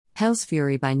Hell's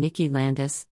Fury by Nikki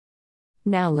Landis.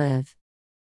 Now Live.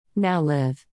 Now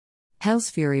Live.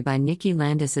 Hell's Fury by Nikki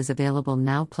Landis is available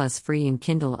now plus free in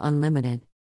Kindle Unlimited.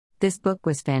 This book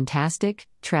was fantastic,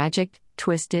 tragic,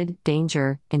 twisted,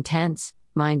 danger, intense,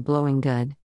 mind-blowing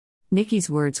good. Nikki's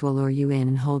words will lure you in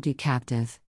and hold you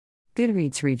captive.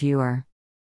 Goodreads reviewer.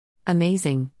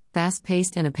 Amazing,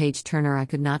 fast-paced and a page-turner I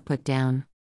could not put down.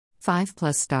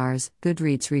 5+ stars,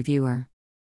 Goodreads reviewer.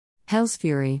 Hell's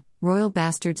Fury, Royal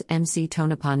Bastards MC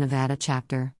Tonopah Nevada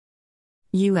Chapter.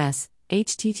 US,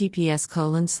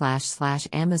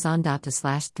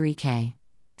 https://amazon.to/3k.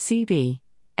 CB,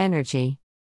 Energy.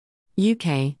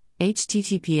 UK,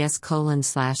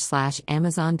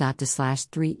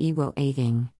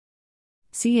 https://amazon.to/3ewo8ing.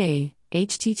 CA,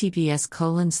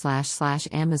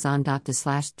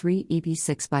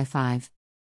 https://amazon.to/3eb6x5.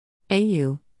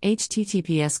 AU,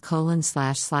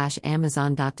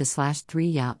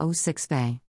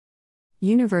 https://amazon.to/3ya06bay.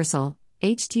 Universal,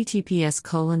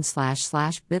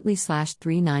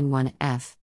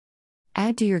 https://bit.ly/391f.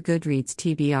 Add to your Goodreads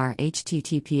TBR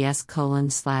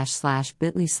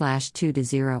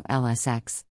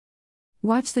https://bit.ly/2to0lsx.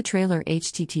 Watch the trailer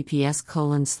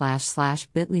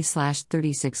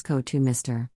https://bit.ly/36co2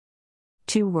 Mr.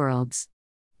 2 worlds.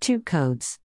 2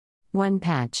 codes. 1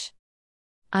 patch.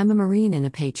 I'm a Marine and a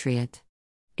patriot.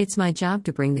 It's my job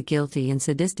to bring the guilty and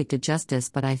sadistic to justice,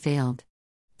 but I failed.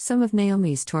 Some of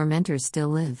Naomi's tormentors still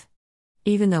live.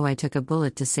 Even though I took a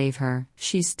bullet to save her,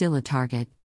 she's still a target.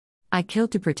 I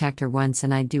killed to protect her once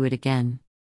and I'd do it again.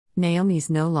 Naomi's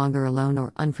no longer alone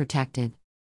or unprotected.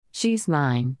 She's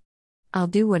mine. I'll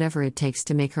do whatever it takes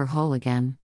to make her whole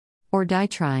again. Or die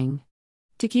trying.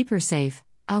 To keep her safe,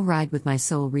 I'll ride with my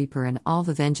Soul Reaper and all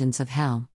the vengeance of hell.